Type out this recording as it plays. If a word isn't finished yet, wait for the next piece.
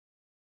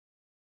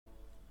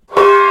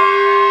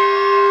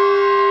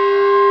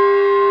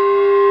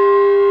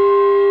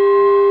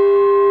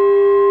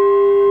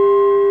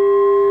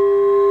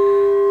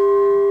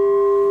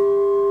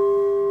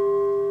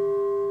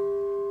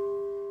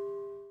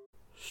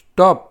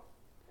Stop!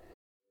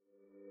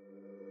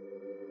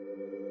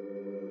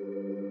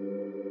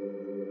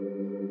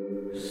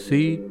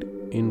 Sit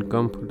in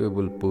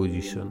comfortable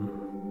position.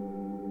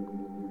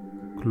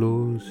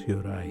 Close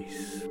your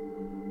eyes.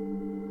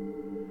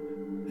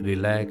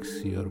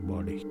 Relax your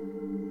body.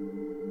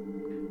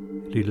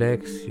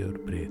 Relax your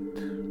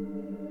breath.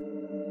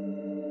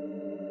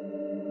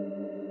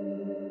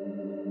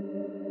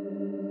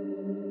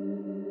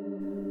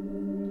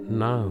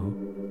 Now,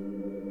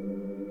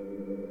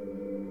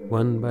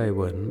 one by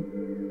one,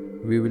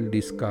 we will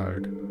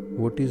discard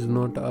what is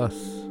not us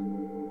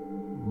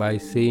by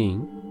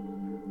saying,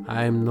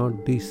 I am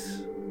not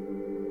this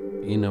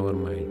in our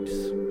minds.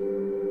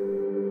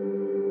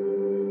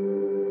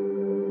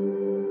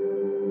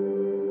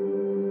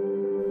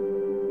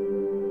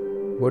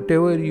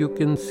 Whatever you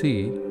can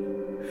see,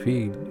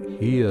 feel,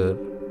 hear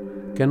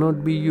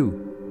cannot be you.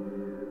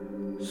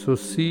 So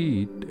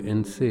see it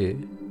and say,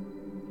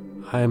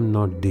 I am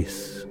not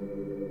this.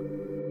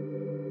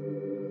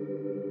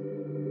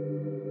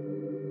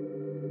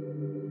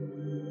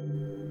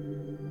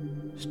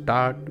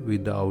 Start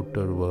with the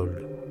outer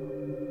world.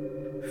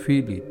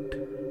 Feel it,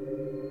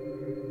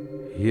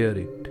 hear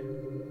it,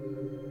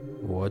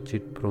 watch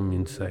it from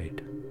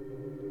inside,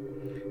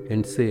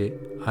 and say,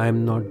 I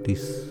am not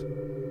this.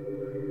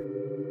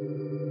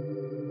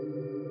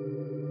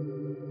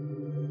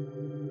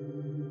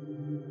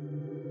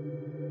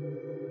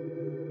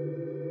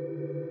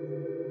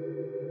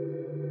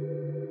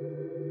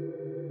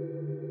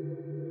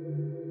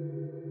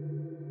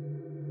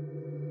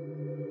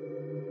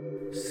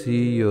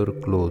 See your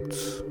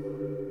clothes,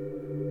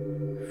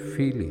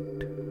 feel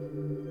it,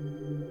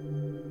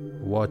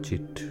 watch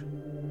it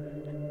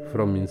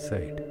from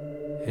inside,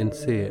 and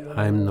say,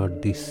 I am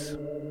not this.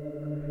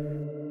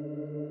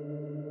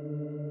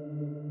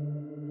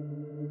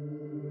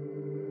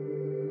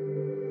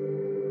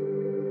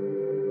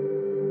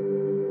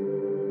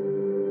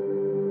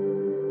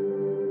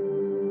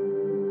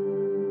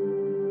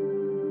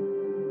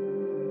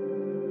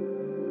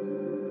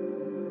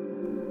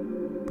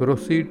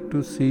 Proceed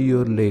to see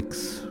your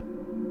legs.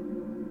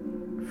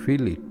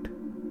 Feel it,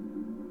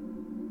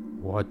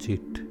 watch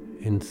it,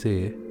 and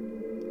say,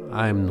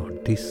 I am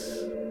not this.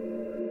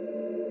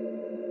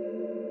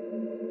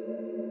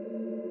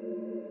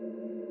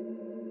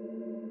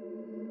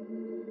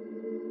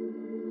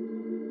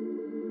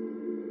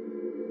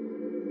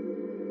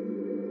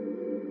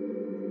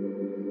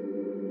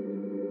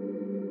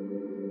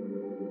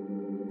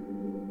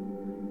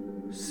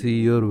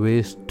 See your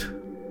waist.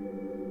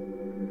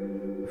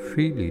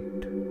 Feel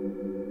it,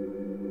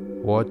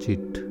 watch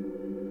it,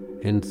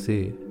 and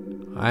say,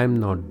 I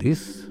am not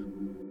this.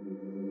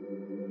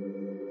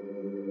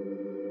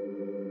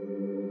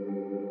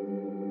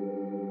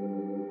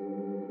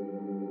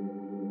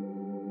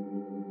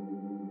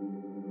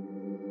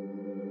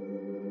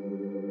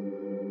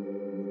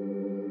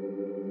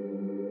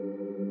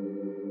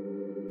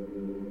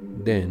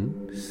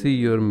 Then see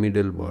your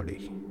middle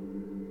body.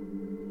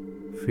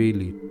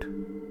 Feel it,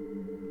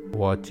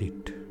 watch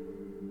it,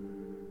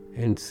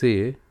 and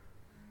say,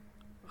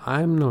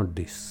 I am not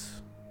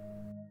this.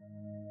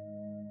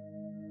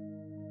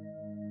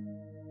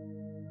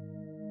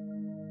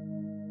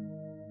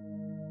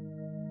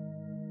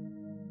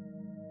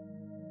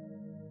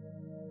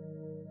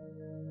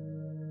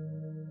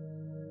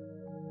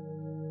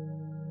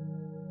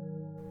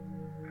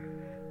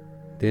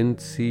 Then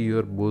see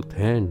your both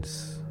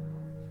hands.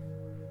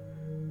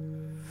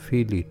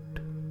 Feel it,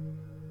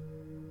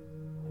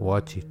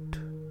 watch it,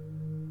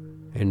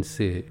 and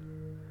say,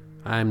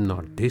 I am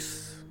not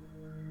this.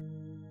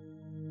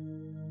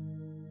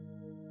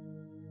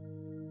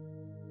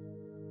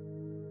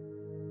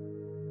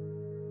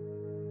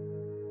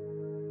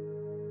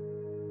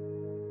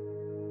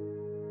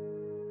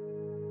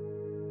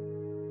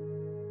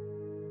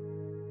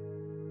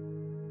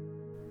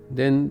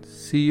 Then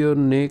see your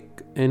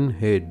neck and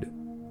head.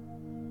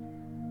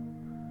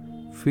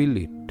 Feel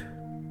it,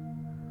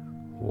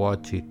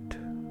 watch it,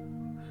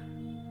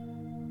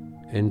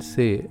 and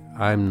say,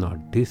 I am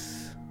not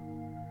this.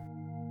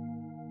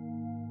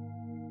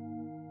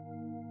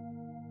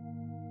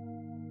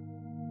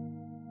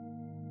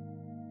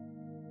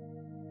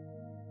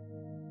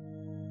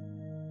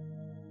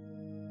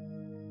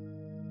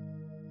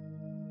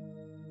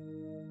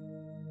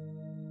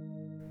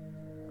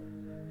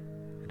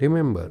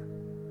 Remember,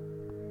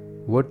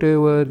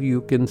 whatever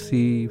you can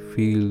see,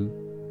 feel,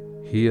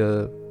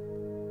 hear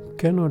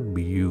cannot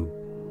be you.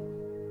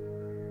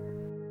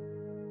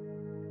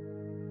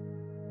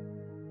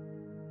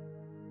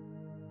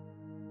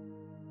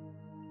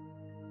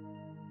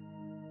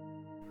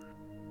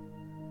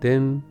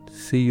 Then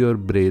see your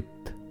breath.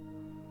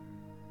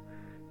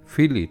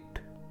 Feel it,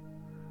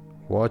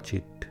 watch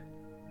it,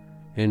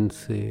 and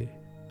say,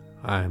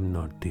 I am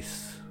not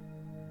this.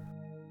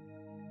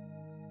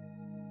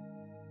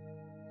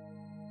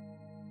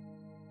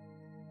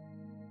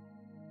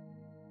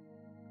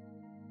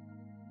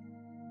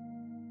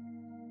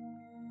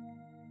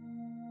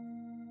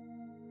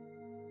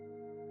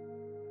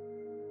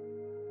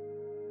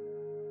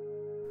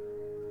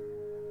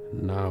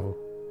 Now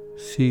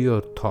see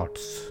your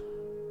thoughts,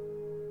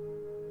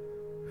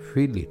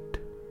 feel it,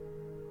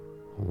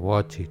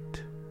 watch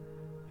it,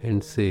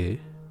 and say,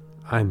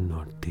 I'm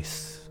not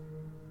this.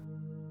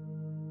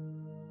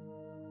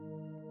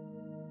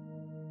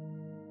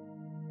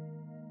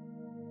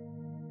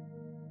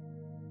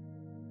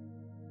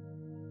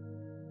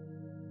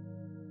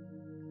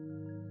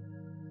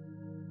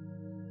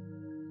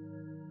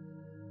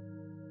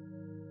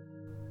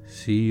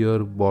 See your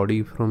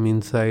body from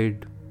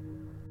inside.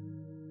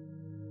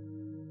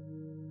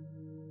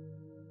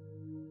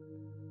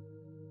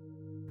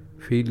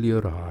 Feel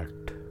your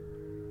heart.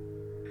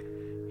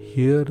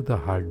 Hear the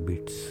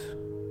heartbeats.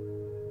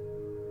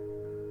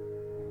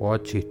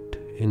 Watch it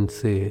and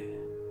say,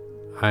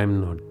 I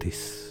am not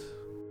this.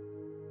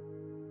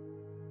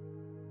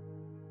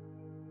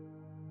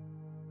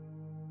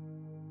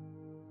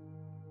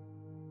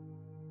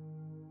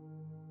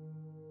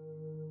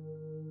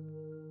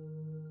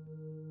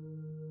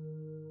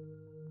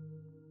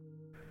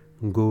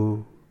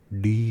 Go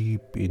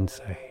deep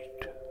inside.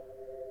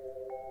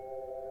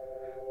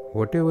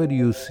 Whatever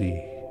you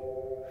see,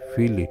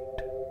 feel it,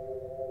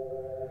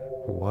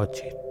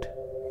 watch it,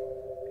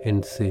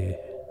 and say,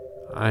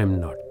 I am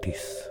not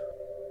this.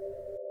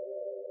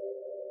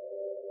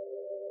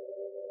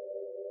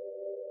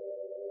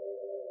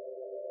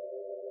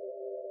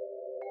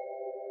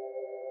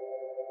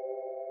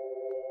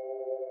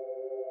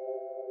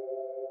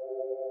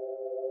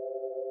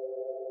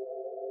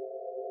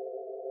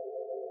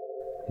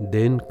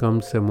 Then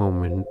comes a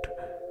moment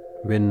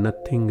when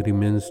nothing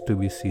remains to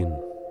be seen.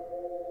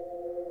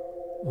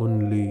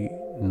 Only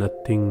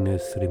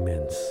nothingness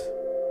remains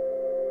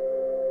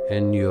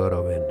and your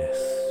awareness.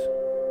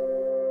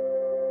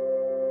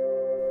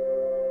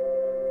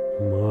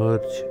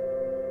 Merge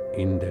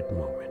in that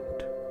moment.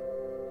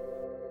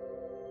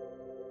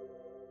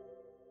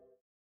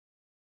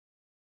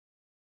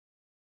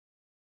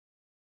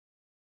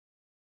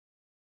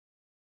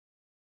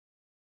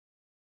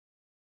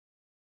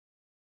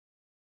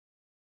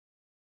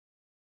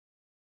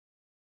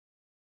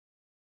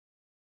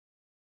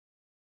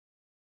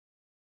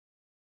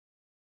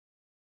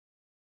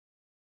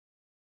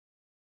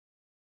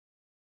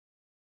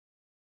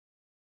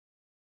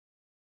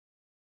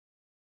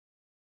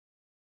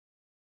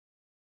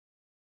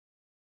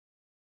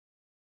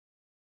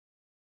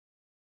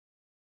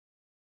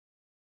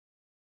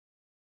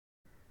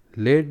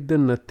 Let the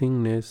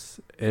nothingness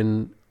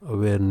and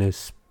awareness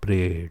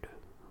spread.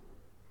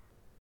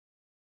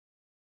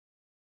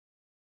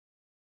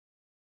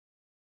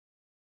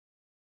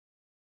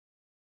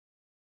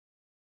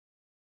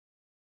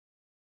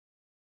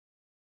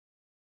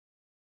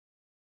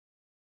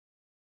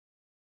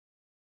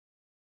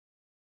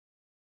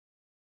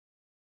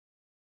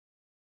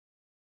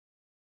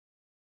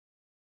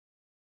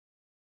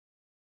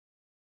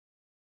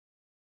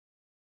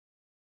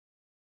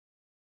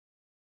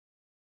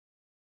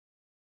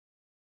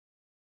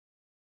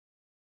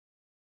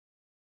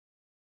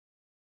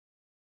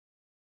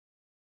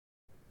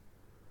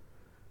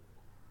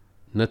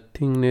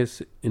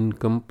 Nothingness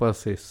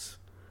encompasses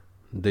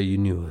the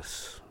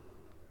universe.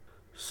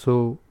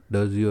 So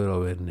does your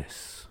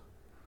awareness.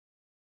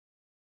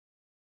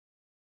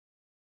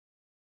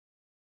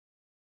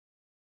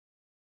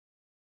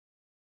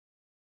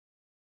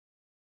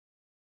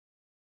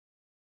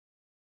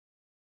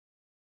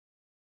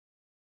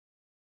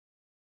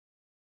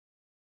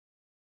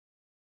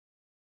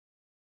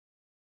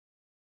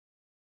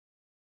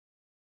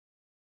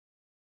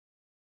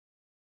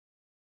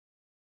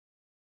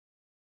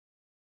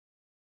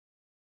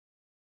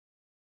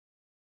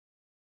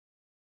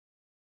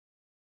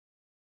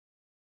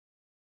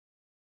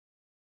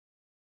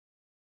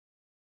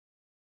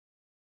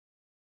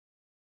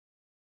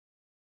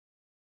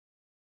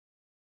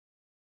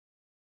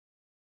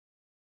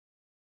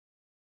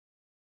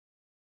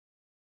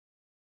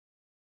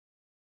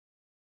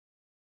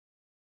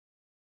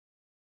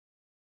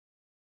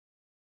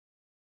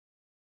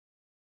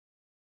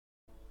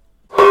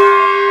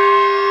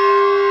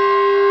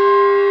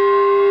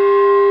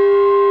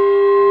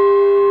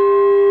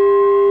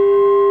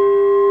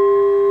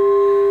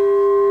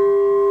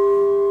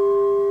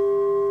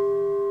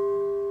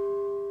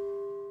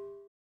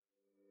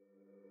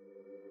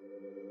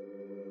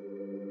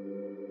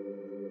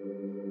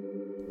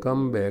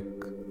 Come back.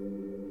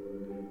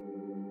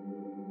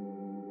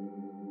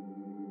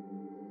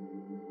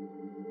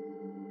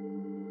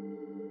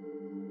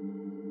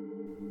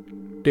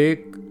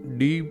 Take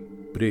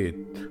deep breath.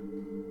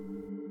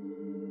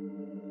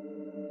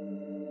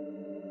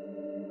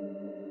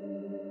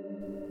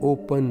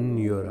 Open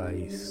your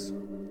eyes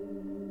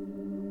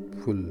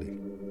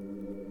fully.